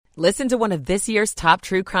Listen to one of this year's top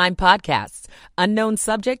true crime podcasts. Unknown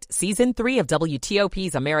Subject, Season 3 of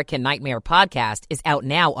WTOP's American Nightmare podcast is out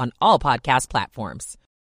now on all podcast platforms.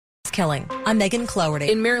 Killing. I'm Megan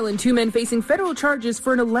Cloherty. In Maryland, 2 men facing federal charges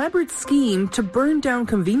for an elaborate scheme to burn down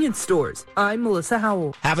convenience stores. I'm Melissa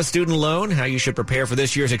Howell. Have a student loan? How you should prepare for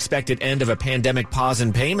this year's expected end of a pandemic pause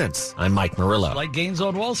in payments. I'm Mike Murillo. Light gains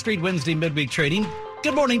on Wall Street Wednesday midweek trading.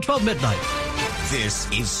 Good morning, 12 midnight. This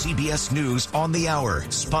is CBS News on the Hour,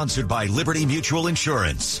 sponsored by Liberty Mutual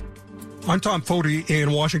Insurance. I'm Tom Foti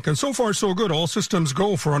in Washington. So far, so good. All systems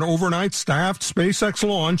go for an overnight staffed SpaceX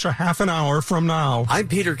launch a half an hour from now. I'm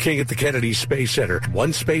Peter King at the Kennedy Space Center.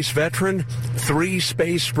 1 space veteran, 3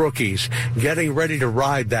 space rookies getting ready to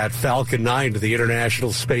ride that Falcon 9 to the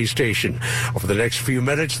International Space Station. Over the next few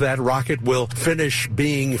minutes, that rocket will finish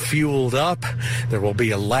being fueled up. There will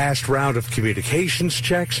be a last round of communications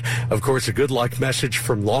checks. Of course, a good luck message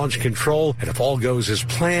from launch control. And if all goes as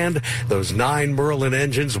planned, those 9 Merlin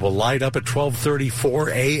engines will light up at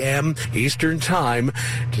 12:34 a.m. Eastern Time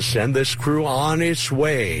to send this crew on its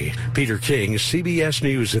way. Peter King, CBS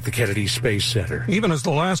News at the Kennedy Space Center. Even as the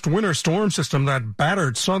last winter storm system that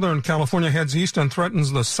battered Southern California heads east and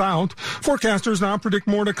threatens the South, forecasters now predict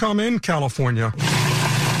more to come in California.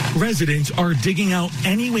 Residents are digging out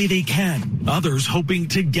any way they can, others hoping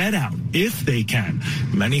to get out if they can.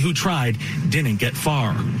 Many who tried didn't get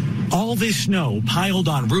far. All this snow piled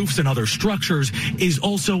on roofs and other structures is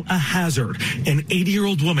also a hazard. An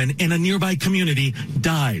 80-year-old woman in a nearby community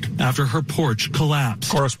died after her porch collapsed.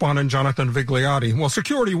 Correspondent Jonathan Vigliotti. Well,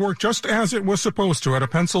 security worked just as it was supposed to at a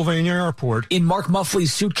Pennsylvania airport. In Mark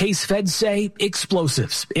Muffley's suitcase, feds say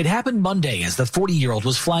explosives. It happened Monday as the 40-year-old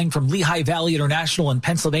was flying from Lehigh Valley International in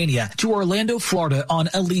Pennsylvania to Orlando, Florida on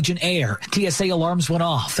Allegiant Air. TSA alarms went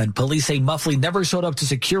off, and police say Muffley never showed up to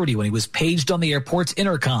security when he was paged on the airport's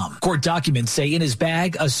intercom. Court documents say in his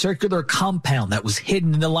bag, a circular compound that was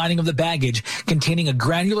hidden in the lining of the baggage containing a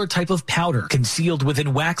granular type of powder concealed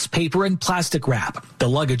within wax paper and plastic wrap. The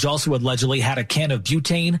luggage also allegedly had a can of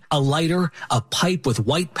butane, a lighter, a pipe with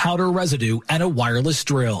white powder residue, and a wireless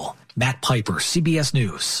drill. Matt Piper, CBS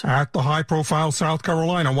News. At the high-profile South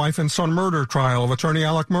Carolina wife and son murder trial of attorney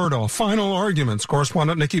Alec Murdaugh, final arguments.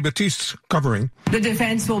 Correspondent Nikki Batiste covering. The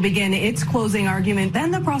defense will begin its closing argument.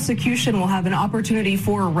 Then the prosecution will have an opportunity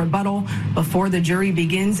for a rebuttal before the jury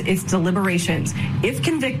begins its deliberations. If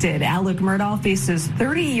convicted, Alec Murdaugh faces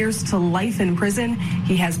 30 years to life in prison.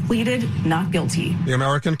 He has pleaded not guilty. The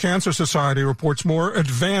American Cancer Society reports more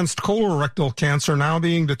advanced colorectal cancer now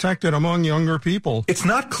being detected among younger people. It's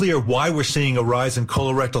not clear why we're seeing a rise in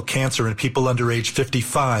colorectal cancer in people under age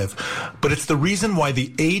 55, but it's the reason why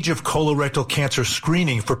the age of colorectal cancer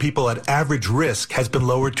screening for people at average risk has been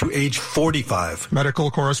lowered to age 45.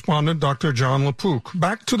 Medical correspondent Dr. John LaPook.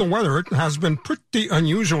 Back to the weather. It has been pretty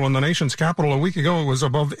unusual in the nation's capital. A week ago, it was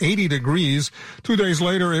above 80 degrees. 2 days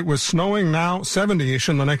later, it was snowing, now 70-ish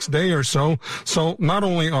in the next day or so. So not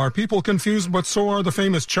only are people confused, but so are the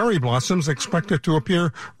famous cherry blossoms expected to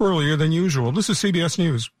appear earlier than usual. This is CBS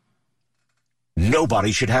News.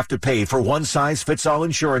 Nobody should have to pay for one-size-fits-all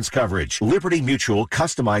insurance coverage. Liberty Mutual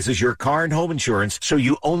customizes your car and home insurance so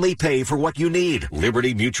you only pay for what you need.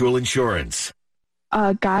 Liberty Mutual Insurance.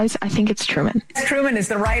 Guys, I think it's Truman. Truman is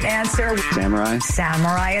the right answer. Samurai.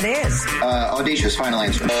 Samurai it is. Audacious, final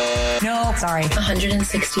answer. No, sorry.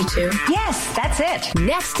 162. Yes, that's it.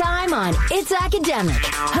 Next time on It's Academic,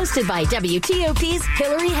 hosted by WTOP's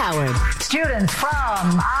Hillary Howard. Students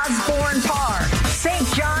from Osborne Park, St.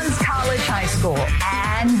 John's College High School,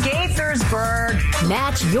 and Gaithersburg.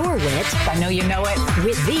 Match your wit. I know you know it.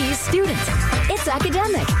 With these students. It's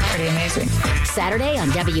Academic. Pretty amazing. Saturday on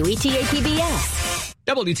WETA PBS.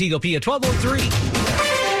 WTOP at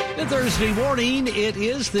 12:03. Good Thursday morning. It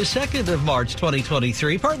is the 2nd of March,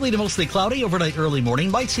 2023. Partly to mostly cloudy, overnight early morning.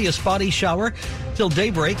 Might see a spotty shower till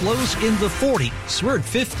daybreak. Lows in the 40s. We're at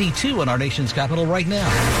 52 in our nation's capital right now.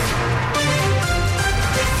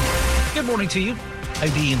 Good morning to you. I'm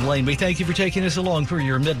Dean Lane. We thank you for taking us along for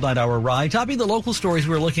your midnight hour ride. Topping the local stories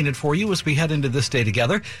we're looking at for you as we head into this day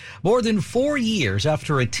together. More than 4 years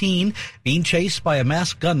after a teen being chased by a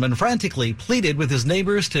masked gunman frantically pleaded with his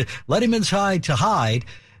neighbors to let him inside to hide,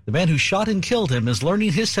 the man who shot and killed him is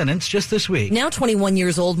learning his sentence just this week. Now 21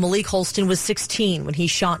 years old, Malik Holston was 16 when he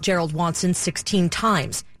shot Gerald Watson 16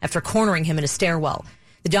 times after cornering him in a stairwell.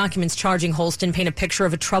 The documents charging Holston paint a picture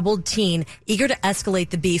of a troubled teen eager to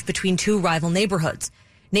escalate the beef between two rival neighborhoods.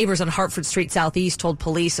 Neighbors on Hartford Street Southeast told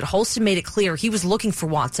police that Holston made it clear he was looking for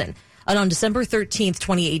Watson. And on December 13th,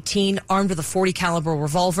 2018, armed with a .40 caliber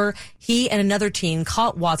revolver, he and another teen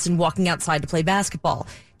caught Watson walking outside to play basketball,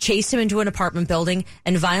 chased him into an apartment building,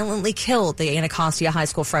 and violently killed the Anacostia High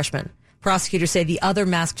School freshman. Prosecutors say the other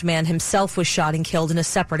masked man himself was shot and killed in a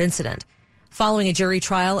separate incident. Following a jury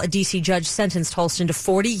trial, a D.C. judge sentenced Holston to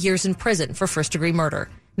 40 years in prison for first-degree murder.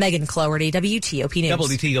 Megan Cloherty, WTOP News.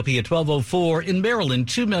 WTOP at 12:04. In Maryland,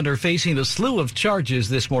 2 men are facing a slew of charges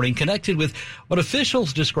this morning connected with what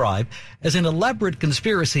officials describe as an elaborate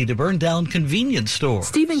conspiracy to burn down convenience stores.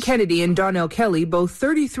 Stephen Kennedy and Donnell Kelly, both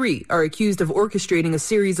 33, are accused of orchestrating a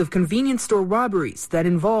series of convenience store robberies that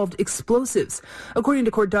involved explosives. According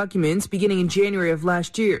to court documents, beginning in January of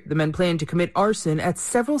last year, the men planned to commit arson at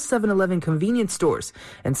several 7-Eleven convenience stores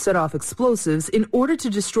and set off explosives in order to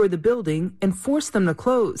destroy the building and force them to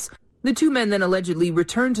close. The 2 men then allegedly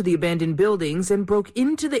returned to the abandoned buildings and broke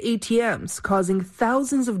into the ATMs, causing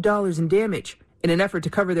thousands of dollars in damage. In an effort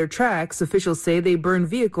to cover their tracks, officials say they burned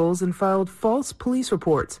vehicles and filed false police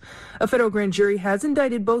reports. A federal grand jury has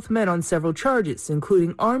indicted both men on several charges,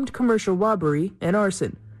 including armed commercial robbery and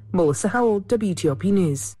arson. Melissa Howell, WTOP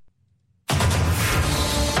News.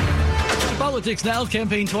 Politics now,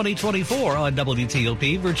 Campaign 2024 on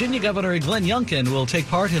WTOP. Virginia Governor Glenn Youngkin will take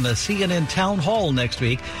part in a CNN town hall next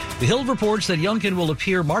week. The Hill reports that Youngkin will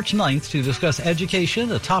appear March 9th to discuss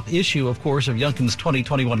education, a top issue, of course, of Youngkin's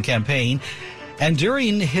 2021 campaign. And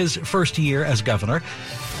during his first year as governor,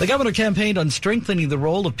 the governor campaigned on strengthening the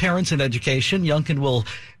role of parents in education. Youngkin will,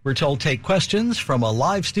 we're told, take questions from a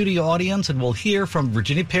live studio audience and will hear from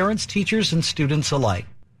Virginia parents, teachers, and students alike.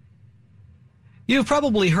 You've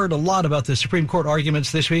probably heard a lot about the Supreme Court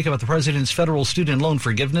arguments this week about the president's federal student loan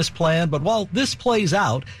forgiveness plan. But while this plays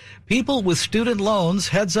out, people with student loans,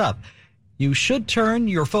 heads up, you should turn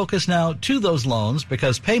your focus now to those loans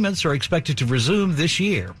because payments are expected to resume this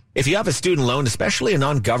year. If you have a student loan, especially a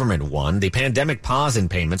non-government one, the pandemic pause in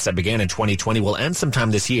payments that began in 2020 will end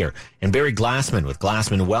sometime this year. And Barry Glassman with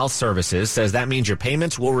Glassman Wealth Services says that means your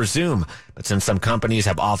payments will resume. But since some companies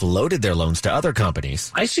have offloaded their loans to other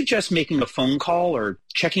companies, I suggest making a phone call or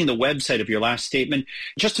checking the website of your last statement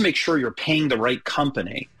just to make sure you're paying the right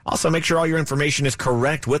company. Also, make sure all your information is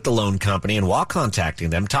correct with the loan company, and while contacting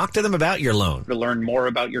them, talk to them about your loan. To learn more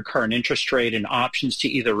about your current interest rate and options to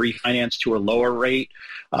either refinance to a lower rate,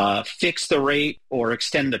 fix the rate, or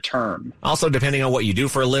extend the term. Also, depending on what you do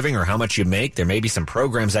for a living or how much you make, there may be some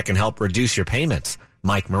programs that can help reduce your payments.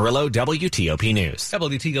 Mike Murillo, WTOP News.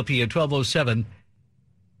 WTOP at 12:07.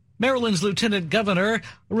 Maryland's Lieutenant Governor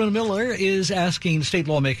Aruna Miller is asking state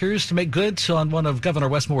lawmakers to make good on one of Governor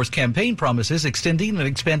Westmore's campaign promises, extending and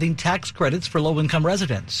expanding tax credits for low-income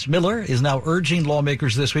residents. Miller is now urging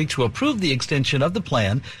lawmakers this week to approve the extension of the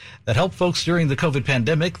plan that helped folks during the COVID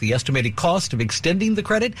pandemic. The estimated cost of extending the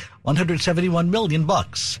credit, $171 million.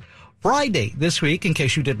 Friday this week, in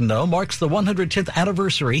case you didn't know, marks the 110th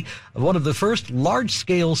anniversary of one of the first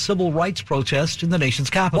large-scale civil rights protests in the nation's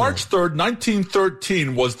capital. March 3rd,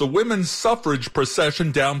 1913 was the women's suffrage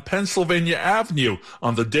procession down Pennsylvania Avenue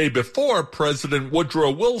on the day before President Woodrow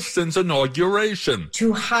Wilson's inauguration.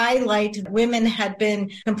 To highlight women had been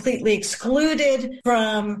completely excluded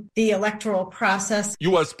from the electoral process.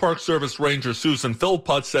 U.S. Park Service Ranger Susan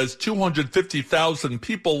Philpott says 250,000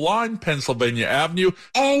 people lined Pennsylvania Avenue.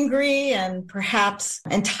 Angry and perhaps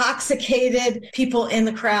intoxicated people in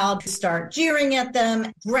the crowd start jeering at them,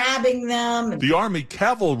 grabbing them. The Army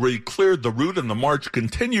cavalry cleared the route and the march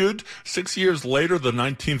continued. 6 years later, the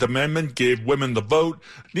 19th Amendment gave women the vote.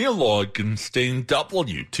 Neil Augenstein,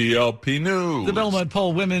 WTOP News. The Belmont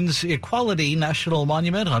Pole Women's Equality National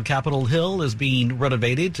Monument on Capitol Hill is being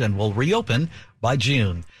renovated and will reopen by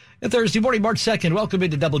June. And Thursday morning, March 2nd, welcome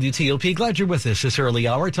into WTOP. Glad you're with us this early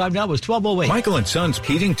hour. Time now is 12:08. Michael and Son's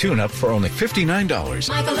heating tune-up for only $59.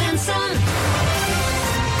 Michael and Son.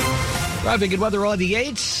 Traffic and weather on the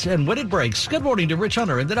 8s and when it breaks. Good morning to Rich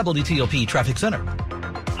Hunter in the WTOP Traffic Center.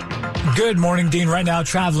 Good morning, Dean. Right now,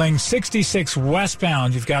 traveling 66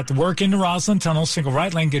 westbound. You've got the work into Roslyn Tunnel, single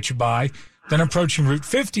right lane get you by. Then approaching Route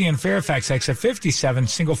 50 in Fairfax, exit 57,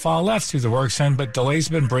 single file left through the work zone, but delays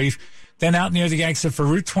have been brief. Then out near the exit for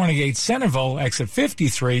Route 28 Centerville, exit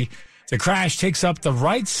 53, the crash takes up the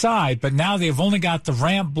right side, but now they've only got the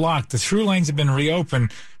ramp blocked. The through lanes have been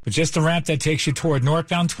reopened, but just the ramp that takes you toward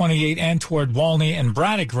northbound 28 and toward Walney and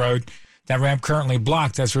Braddock Road, that ramp currently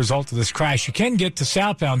blocked as a result of this crash. You can get to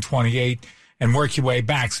southbound 28 and work your way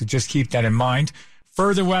back, so just keep that in mind.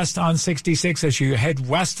 Further west on 66 as you head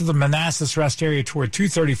west of the Manassas Rest area toward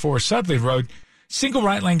 234 Sudley Road, single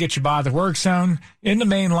right lane gets you by the work zone. In the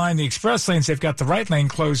main line, the express lanes, they've got the right lane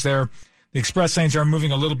closed there. The express lanes are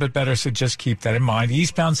moving a little bit better, so just keep that in mind.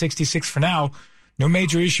 Eastbound 66 for now, No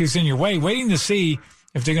major issues in your way. Waiting to see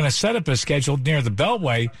if they're going to set up a schedule near the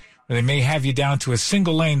Beltway where they may have you down to a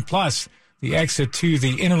single lane plus the exit to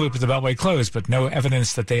the inner loop of the Beltway closed, but no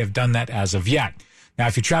evidence that they have done that as of yet. Now,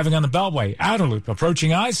 if you're traveling on the Beltway, outer loop,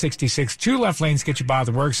 approaching I-66, 2 left lanes get you by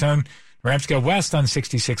the work zone. Ramps go west on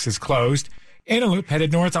 66 is closed. Inner loop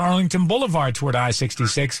headed north Arlington Boulevard toward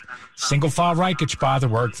I-66. Single file right gets you by the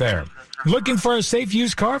work there. Looking for a safe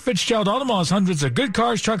used car? Fitzgerald Automall has hundreds of good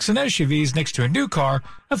cars, trucks, and SUVs next to a new car.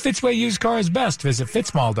 A Fitzway used car is best. Visit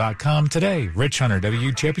fitzmall.com today. Rich Hunter,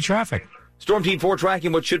 WTOP Traffic. Storm Team 4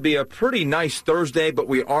 tracking what should be a pretty nice Thursday, but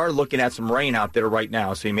we are looking at some rain out there right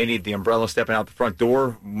now, so you may need the umbrella stepping out the front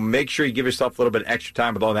door. Make sure you give yourself a little bit of extra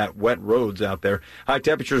time with all that wet roads out there. High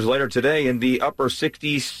temperatures later today in the upper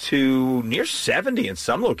 60s to near 70 in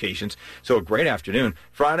some locations, so a great afternoon.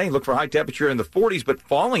 Friday, look for high temperature in the 40s, but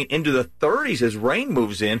falling into the 30s as rain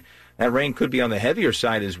moves in. That rain could be on the heavier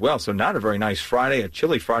side as well, so not a very nice Friday, a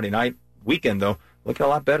chilly Friday night. Weekend, though, looking a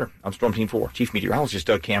lot better. I'm Storm Team 4, Chief Meteorologist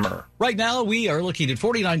Doug Kammerer. Right now, we are looking at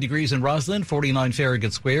 49 degrees in Roslyn, 49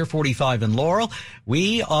 Farragut Square, 45 in Laurel.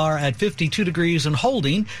 We are at 52 degrees in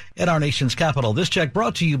Holding at our nation's capital. This check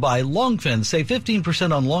brought to you by Longfence. Save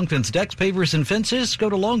 15% on Longfence decks, pavers, and fences.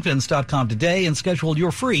 Go to longfence.com today and schedule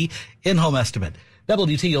your free in-home estimate.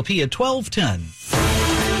 WTOP at 12:10.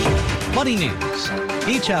 Money News.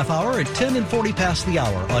 Each half hour at 10 and 40 past the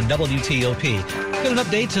hour on WTOP. Get an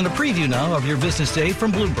update and a preview now of your business day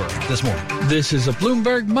from Bloomberg this morning. This is a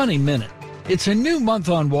Bloomberg Money Minute. It's a new month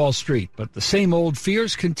on Wall Street, but the same old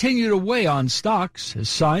fears continue to weigh on stocks as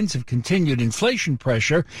signs of continued inflation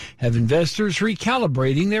pressure have investors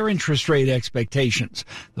recalibrating their interest rate expectations.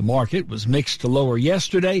 The market was mixed to lower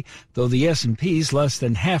yesterday, though the S&P's less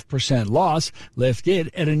than 0.5% loss left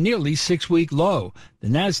it at a nearly 6-week low. The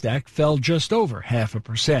Nasdaq fell just over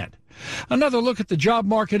 0.5%. Another look at the job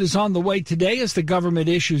market is on the way today as the government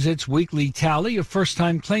issues its weekly tally of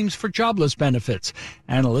first-time claims for jobless benefits.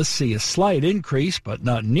 Analysts see a slight increase, but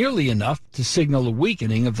not nearly enough to signal a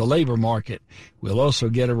weakening of the labor market. We'll also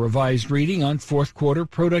get a revised reading on fourth-quarter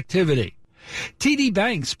productivity. TD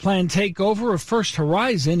Bank's planned takeover of First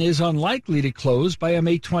Horizon is unlikely to close by a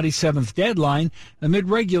May 27th deadline amid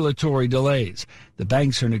regulatory delays. The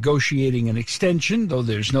banks are negotiating an extension, though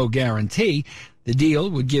there's no guarantee. The deal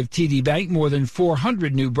would give TD Bank more than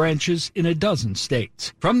 400 new branches in a dozen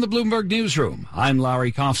states. From the Bloomberg Newsroom, I'm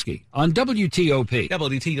Larry Kofsky on WTOP.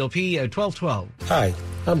 WTOP at 12:12. Hi,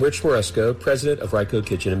 I'm Rich Moresco, president of Ryco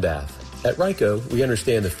Kitchen and Bath. At Ryco, we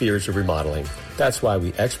understand the fears of remodeling. That's why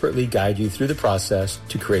we expertly guide you through the process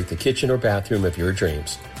to create the kitchen or bathroom of your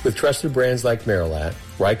dreams. With trusted brands like Marilat,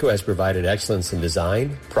 Ryco has provided excellence in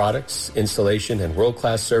design, products, installation, and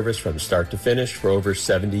world-class service from start to finish for over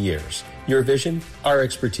 70 years. Your vision, our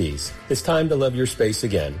expertise. It's time to love your space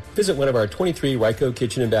again. Visit one of our 23 Ryco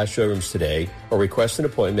Kitchen and Bath showrooms today or request an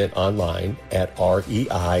appointment online at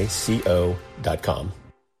reico.com.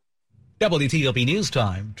 WTOP News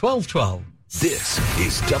Time, 12:12. This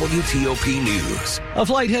is WTOP News. A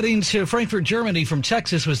flight heading to Frankfurt, Germany from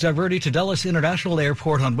Texas was diverted to Dulles International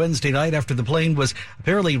Airport on Wednesday night after the plane was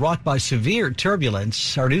apparently rocked by severe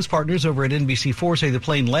turbulence. Our news partners over at NBC4 say the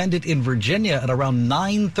plane landed in Virginia at around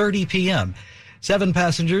 9:30 p.m. 7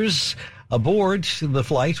 passengers aboard the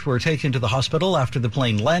flight were taken to the hospital after the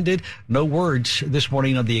plane landed. No words this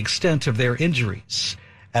morning on the extent of their injuries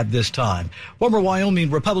at this time. Former Wyoming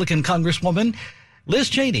Republican Congresswoman Liz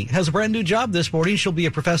Cheney has a brand new job this morning. She'll be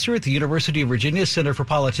a professor at the University of Virginia Center for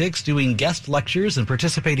Politics, doing guest lectures and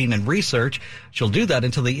participating in research. She'll do that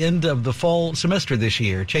until the end of the fall semester this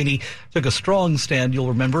year. Cheney took a strong stand, you'll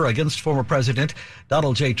remember, against former President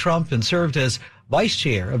Donald J. Trump and served as vice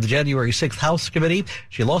chair of the January 6th House Committee.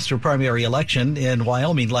 She lost her primary election in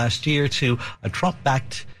Wyoming last year to a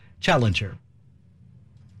Trump-backed challenger.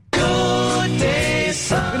 Good day.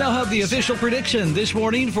 We now have the official prediction this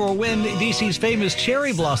morning for when D.C.'s famous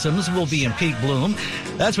cherry blossoms will be in peak bloom.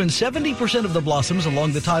 That's when 70% of the blossoms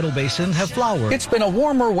along the tidal basin have flowered. It's been a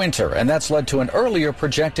warmer winter, and that's led to an earlier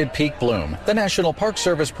projected peak bloom. The National Park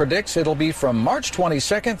Service predicts it'll be from March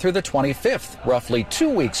 22nd through the 25th, roughly 2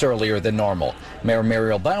 weeks earlier than normal. Mayor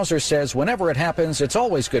Muriel Bowser says whenever it happens, it's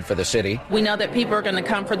always good for the city. We know that people are going to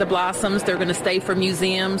come for the blossoms. They're going to stay for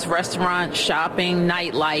museums, restaurants, shopping,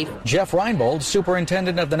 nightlife. Jeff Reinbold, superintendent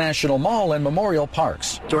superintendent of the National Mall and Memorial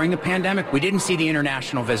Parks. During the pandemic, we didn't see the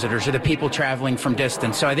international visitors or the people traveling from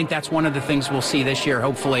distance. So I think that's one of the things we'll see this year,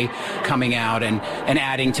 hopefully coming out and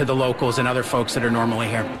adding to the locals and other folks that are normally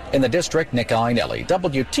here. In the district, Nick Iannelli,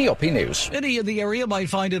 WTOP News. Many in the area might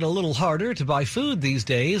find it a little harder to buy food these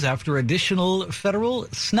days after additional federal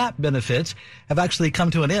SNAP benefits have actually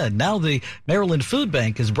come to an end. Now the Maryland Food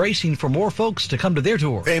Bank is bracing for more folks to come to their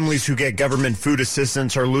door. Families who get government food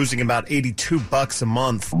assistance are losing about $82 a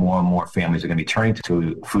month. More and more families are going to be turning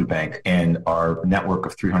to Food Bank and our network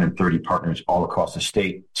of 330 partners all across the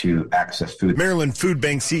state to access food. Maryland Food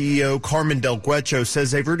Bank CEO Carmen Del Guecho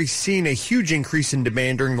says they've already seen a huge increase in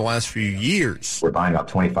demand during the last few years. We're buying about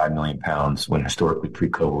 25 million pounds when historically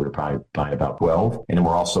pre-COVID we were probably buying about 12. And then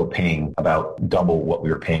we're also paying about double what we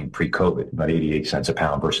were paying pre-COVID, about 88 cents a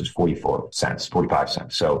pound versus 45 cents.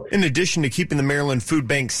 So in addition to keeping the Maryland Food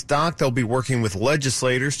Bank stocked, they'll be working with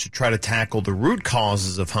legislators to try to tackle the root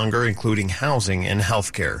causes of hunger, including housing and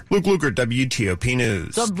health care. Luke Luger, WTOP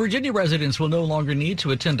News. Some Virginia residents will no longer need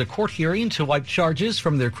to attend a court hearing to wipe charges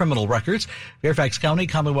from their criminal records. Fairfax County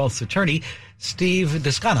Commonwealth's attorney Steve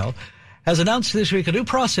Descano has announced this week a new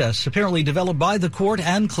process apparently developed by the court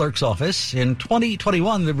and clerk's office. In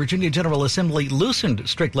 2021, the Virginia General Assembly loosened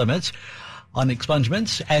strict limits on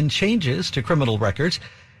expungements and changes to criminal records.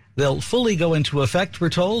 They'll fully go into effect, we're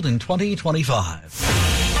told, in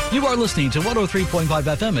 2025. You are listening to 103.5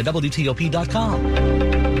 FM at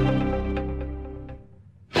WTOP.com.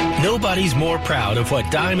 Nobody's more proud of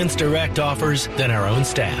what Diamonds Direct offers than our own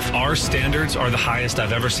staff. Our standards are the highest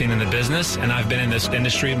I've ever seen in the business, and I've been in this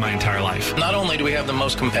industry my entire life. Not only do we have the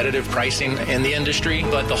most competitive pricing in the industry,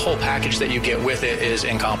 but the whole package that you get with it is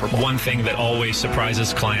incomparable. One thing that always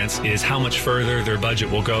surprises clients is how much further their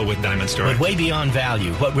budget will go with Diamonds Direct. But way beyond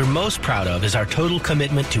value, what we're most proud of is our total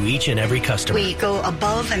commitment to each and every customer. We go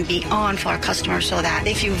above and beyond for our customers so that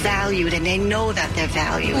they feel valued and they know that they're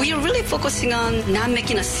valued. We are really focusing on not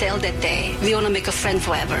making a sale that day. We want to make a friend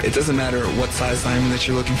forever. It doesn't matter what size diamond that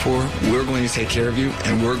you're looking for. We're going to take care of you,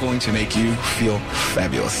 and we're going to make you feel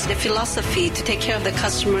fabulous. The philosophy to take care of the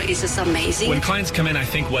customer is just amazing. When clients come in, I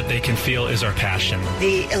think what they can feel is our passion.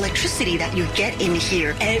 The electricity that you get in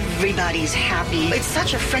here, everybody's happy. It's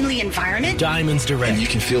such a friendly environment. Diamonds Direct. And you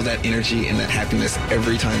can feel that energy and that happiness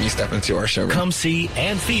every time you step into our showroom. Come see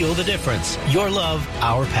and feel the difference. Your love,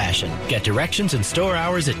 our passion. Get directions and store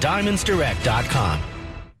hours at diamondsdirect.com.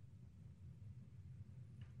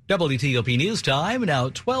 WTOP News Time, now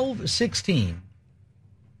 12:16.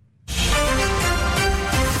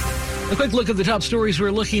 A quick look at the top stories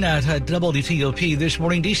we're looking at WTOP this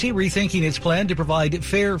morning. D.C. rethinking its plan to provide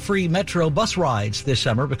fare-free metro bus rides this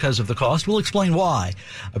summer because of the cost. We'll explain why.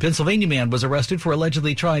 A Pennsylvania man was arrested for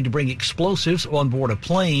allegedly trying to bring explosives on board a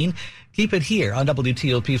plane. Keep it here on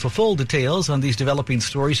WTOP for full details on these developing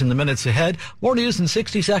stories in the minutes ahead. More news in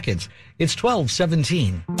 60 seconds. It's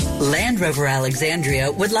 12:17. Land Rover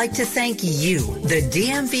Alexandria would like to thank you, the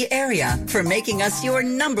DMV area, for making us your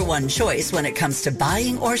number one choice when it comes to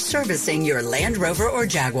buying or servicing your Land Rover or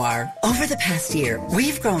Jaguar. Over the past year,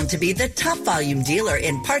 we've grown to be the top volume dealer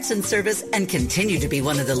in parts and service and continue to be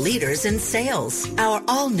one of the leaders in sales. Our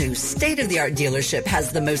all-new state-of-the-art dealership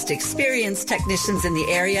has the most experienced technicians in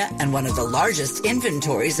the area and one of the largest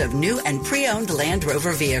inventories of new and pre-owned Land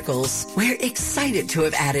Rover vehicles. We're excited to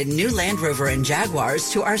have added new Land Rover and Jaguars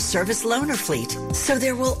to our service loaner fleet, so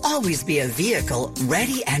there will always be a vehicle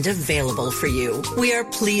ready and available for you. We are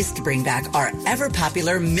pleased to bring back our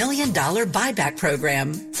ever-popular $1 million buyback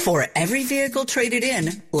program. For every vehicle traded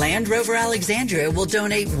in, Land Rover Alexandria will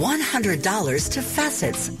donate $100 to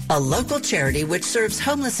Facets, a local charity which serves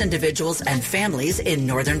homeless individuals and families in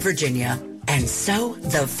Northern Virginia. And so,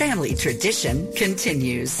 the family tradition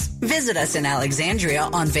continues. Visit us in Alexandria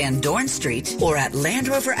on Van Dorn Street or at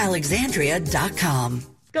LandRoverAlexandria.com.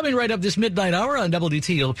 Coming right up this midnight hour on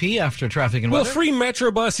WTOP after traffic and weather. Will free Metro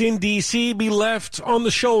bus in D.C. be left on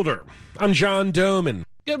the shoulder? I'm John Doman.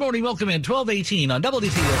 Good morning. Welcome in. 12:18 on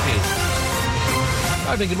WTOP.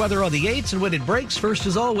 Traffic and weather on the 8s, and when it breaks, first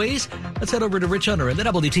as always, let's head over to Rich Hunter at the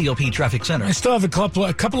WTOP Traffic Center. I still have a couple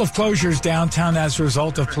of closures downtown as a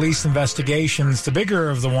result of police investigations. The bigger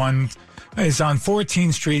of the one is on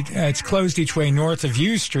 14th Street. It's closed each way north of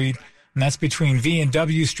U Street, and that's between V and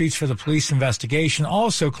W Streets for the police investigation.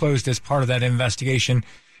 Also closed as part of that investigation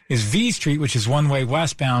is V Street, which is one-way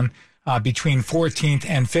westbound between 14th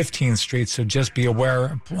and 15th Street. So just be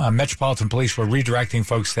aware, Metropolitan Police were redirecting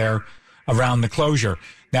folks there around the closure.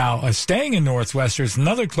 Now, staying in Northwest, there's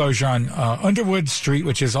another closure on Underwood Street,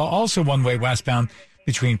 which is also one-way westbound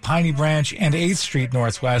between Piney Branch and 8th Street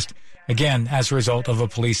Northwest, again, as a result of a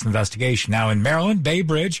police investigation. Now, in Maryland, Bay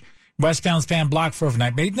Bridge, Westbound span blocked for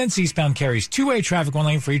overnight maintenance. Eastbound carries two-way traffic, one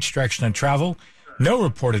lane for each direction of travel. No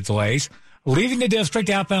reported delays. Leaving the district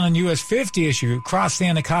outbound on US 50 as you cross the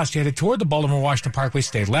Anacostia headed toward the Baltimore-Washington Parkway,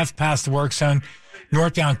 stay left past the work zone.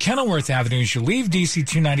 Northbound Kenilworth Avenue as you leave DC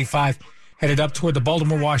 295 headed up toward the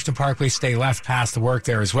Baltimore-Washington Parkway, stay left past the work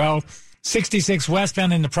there as well. 66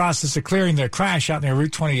 westbound in the process of clearing their crash out near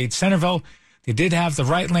Route 28 Centerville. They did have the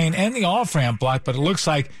right lane and the off-ramp blocked, but it looks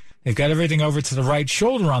like they've got everything over to the right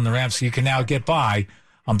shoulder on the ramp, so you can now get by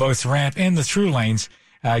on both the ramp and the through lanes,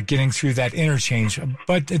 getting through that interchange.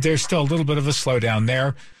 But there's still a little bit of a slowdown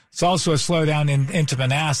there. It's also a slowdown into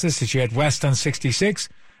Manassas as you head west on 66,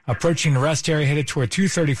 approaching the rest area headed toward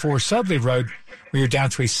 234 Sudley Road, where you're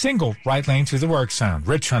down to a single right lane through the work zone.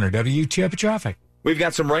 Rich Hunter, WTOP Traffic. We've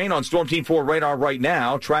got some rain on Storm Team 4 radar right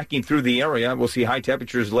now, tracking through the area. We'll see high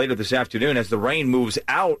temperatures later this afternoon as the rain moves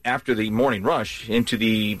out after the morning rush into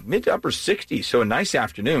the mid to upper 60s. So a nice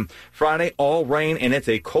afternoon. Friday, all rain, and it's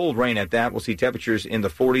a cold rain at that. We'll see temperatures in the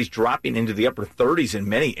 40s, dropping into the upper 30s in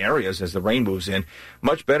many areas as the rain moves in.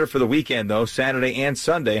 Much better for the weekend, though. Saturday and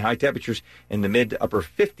Sunday, high temperatures in the mid to upper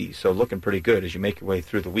 50s. So looking pretty good as you make your way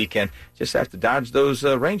through the weekend. Just have to dodge those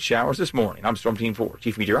rain showers this morning. I'm Storm Team 4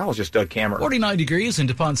 Chief Meteorologist Doug Kammerer. 49 degrees in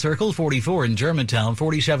DuPont Circle, 44 in Germantown,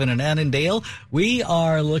 47 in Annandale. We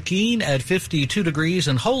are looking at 52 degrees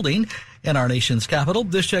and holding in our nation's capital.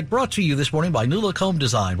 This check brought to you this morning by New Look Home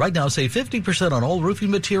Design. Right now, save 50% on all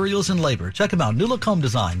roofing materials and labor. Check them out,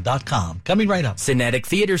 newlookhomedesign.com. Coming right up. Cinetic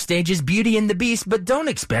Theater stages Beauty and the Beast, but don't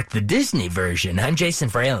expect the Disney version. I'm Jason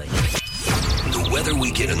Fraley. The weather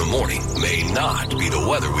we get in the morning may not be the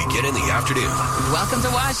weather we get in the afternoon. Welcome to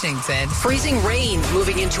Washington. Freezing rain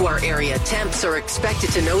moving into our area. Temps are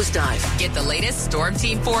expected to nosedive. Get the latest Storm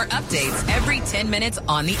Team 4 updates every 10 minutes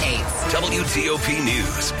on the 8th. WTOP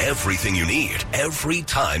News. Everything you need, every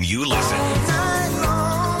time you listen.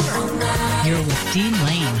 You're with Dean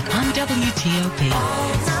Lane on WTOP.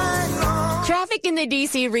 Traffic in the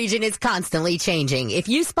D.C. region is constantly changing. If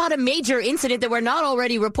you spot a major incident that we're not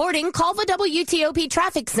already reporting, call the WTOP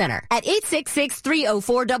Traffic Center at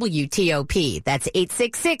 866-304-WTOP. That's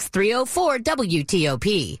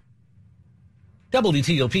 866-304-WTOP.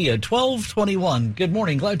 WTOP at 12:21. Good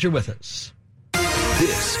morning. Glad you're with us.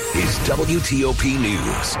 This is WTOP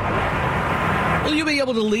News. Will you be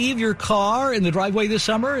able to leave your car in the driveway this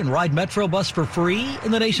summer and ride Metro Bus for free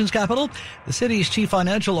in the nation's capital? The city's chief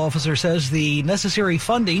financial officer says the necessary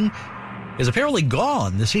funding is apparently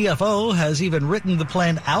gone. The CFO has even written the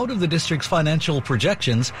plan out of the district's financial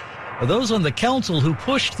projections. Those on the council who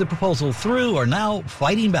pushed the proposal through are now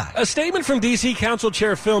fighting back. A statement from D.C. Council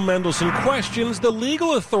Chair Phil Mendelson questions the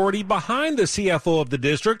legal authority behind the CFO of the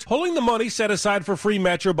district pulling the money set aside for free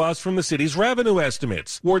Metrobus from the city's revenue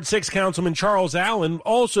estimates. Ward 6 Councilman Charles Allen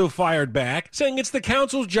also fired back, saying it's the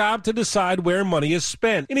council's job to decide where money is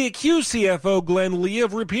spent. And he accused CFO Glenn Lee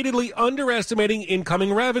of repeatedly underestimating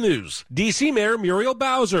incoming revenues. D.C. Mayor Muriel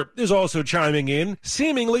Bowser is also chiming in,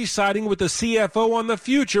 seemingly siding with the CFO on the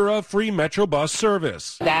future of free Metrobus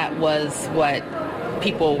service. That was what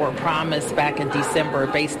people were promised back in December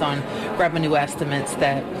based on revenue estimates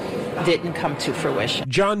that didn't come to fruition.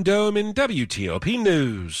 John Doman, WTOP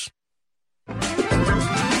News.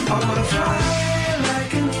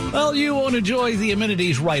 Well, you won't enjoy the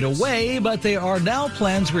amenities right away, but there are now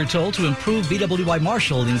plans, we're told, to improve BWI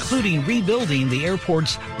Marshall, including rebuilding the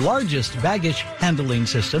airport's largest baggage handling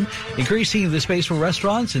system, increasing the space for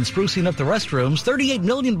restaurants and sprucing up the restrooms. $38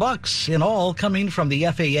 million in all coming from the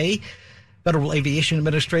FAA, Federal Aviation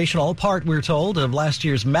Administration, all part, we're told, of last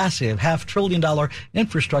year's massive $500 billion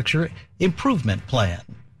infrastructure improvement plan.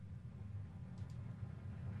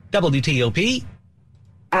 WTOP.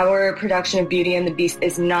 Our production of Beauty and the Beast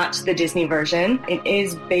is not the Disney version. It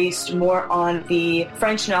is based more on the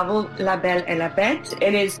French novel La Belle et la Bête.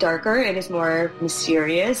 It is darker, it is more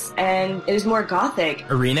mysterious, and it is more gothic.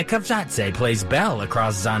 Irina Kavzadze plays Belle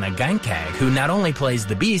across Zana Gankag, who not only plays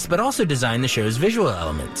the Beast, but also designed the show's visual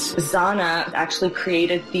elements. Zana actually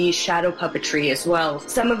created the shadow puppetry as well.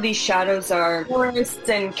 Some of these shadows are forests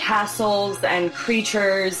and castles and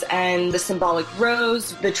creatures and the symbolic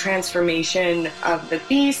rose, the transformation of the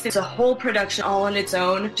Beast. It's a whole production all on its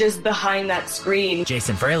own, just behind that screen.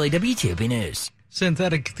 Jason Fraley, WTOP News.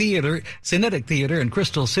 Cinetic Theater in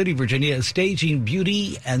Crystal City, Virginia is staging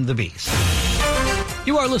Beauty and the Beast.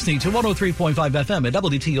 You are listening to 103.5 FM at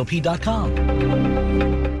WTOP.com.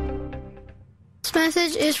 This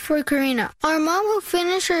message is for Karina, our mom who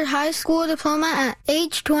finished her high school diploma at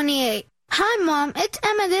age 28. Hi, Mom. It's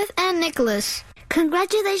Emmettith and Nicholas.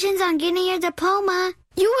 Congratulations on getting your diploma.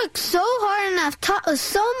 You worked so hard and have taught us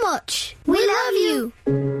so much. We love you.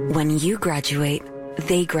 When you graduate,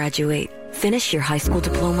 they graduate. Finish your high school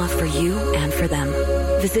diploma for you and for them.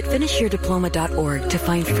 Visit finishyourdiploma.org to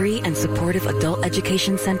find free and supportive adult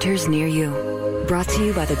education centers near you. Brought to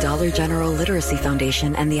you by the Dollar General Literacy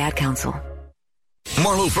Foundation and the Ad Council.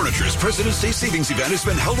 Marlowe Furniture's President's Day Savings Event has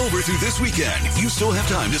been held over through this weekend. You still have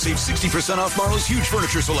time to save 60% off Marlowe's huge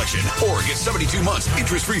furniture selection or get 72 months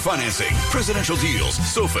interest-free financing. Presidential deals,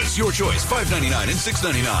 sofas, your choice, $5.99 and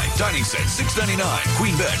 $6.99. Dining set, $6.99.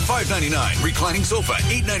 Queen bed, $5.99. Reclining sofa,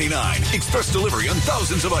 $8.99. Express delivery on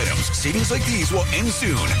thousands of items. Savings like these will end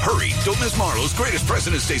soon. Hurry, don't miss Marlowe's greatest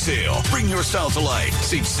President's Day sale. Bring your style to life.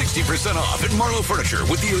 Save 60% off at Marlowe Furniture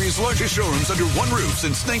with the area's largest showrooms under one roof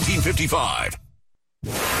since 1955.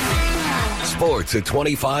 Sports at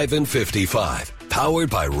 25 and 55. Powered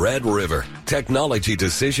by Red River. Technology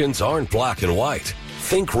decisions aren't black and white.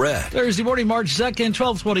 Think red. Thursday morning, March 2nd,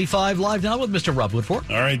 12:25. Live now with Mr. Rob Woodfork.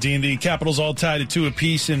 All right, Dean. The Capitals all tied at 2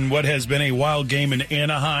 apiece in what has been a wild game in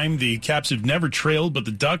Anaheim. The Caps have never trailed, but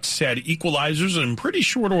the Ducks had equalizers in pretty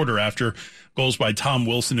short order after goals by Tom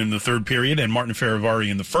Wilson in the third period and Martin Ferivari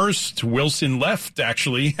in the first. Wilson left,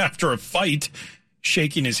 actually, after a fight,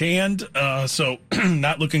 shaking his hand. So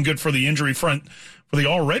not looking good for the injury front for the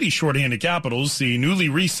already shorthanded Capitals. The newly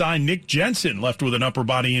re-signed Nick Jensen left with an upper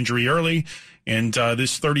body injury early. And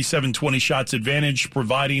this 37-20 shots advantage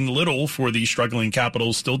providing little for the struggling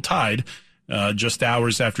Capitals, still tied just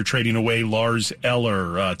hours after trading away Lars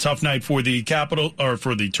Eller. Tough night for the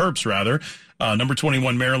for the Terps, rather. Number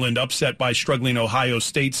 21 Maryland upset by struggling Ohio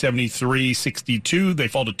State 73-62. They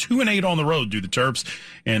fall to 2-8 on the road, do the Terps.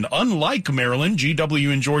 And unlike Maryland,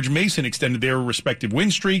 GW and George Mason extended their respective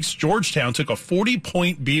win streaks. Georgetown took a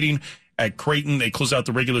 40-point beating at Creighton. They close out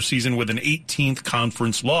the regular season with an 18th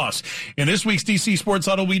conference loss. In this week's DC Sports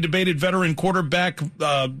Huddle, we debated veteran quarterback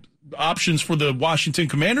options for the Washington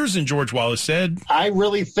Commanders, and George Wallace said, I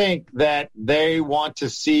really think that they want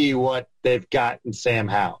to see what they've got in Sam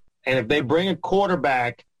Howell. And if they bring a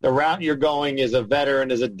quarterback, the route you're going is a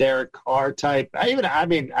veteran, is a Derek Carr type. I don't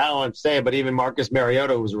want to say it, but even Marcus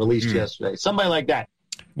Mariota was released yesterday. Somebody like that.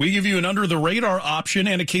 We give you an under-the-radar option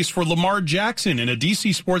and a case for Lamar Jackson. In a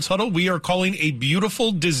DC Sports Huddle, we are calling a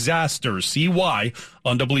beautiful disaster. See why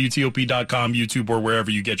on WTOP.com, YouTube, or wherever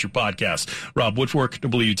you get your podcasts. Rob Woodfork,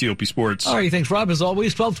 WTOP Sports. All right, thanks, Rob. As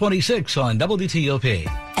always, 1226 on WTOP.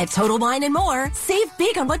 At Total Wine & More, save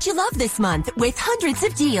big on what you love this month with hundreds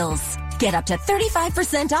of deals. Get up to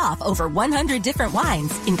 35% off over 100 different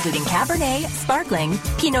wines, including Cabernet, Sparkling,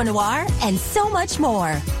 Pinot Noir, and so much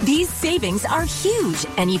more. These savings are huge,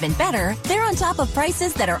 and even better, they're on top of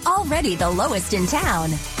prices that are already the lowest in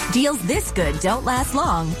town. Deals this good don't last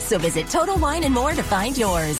long, so visit Total Wine & More to find yours.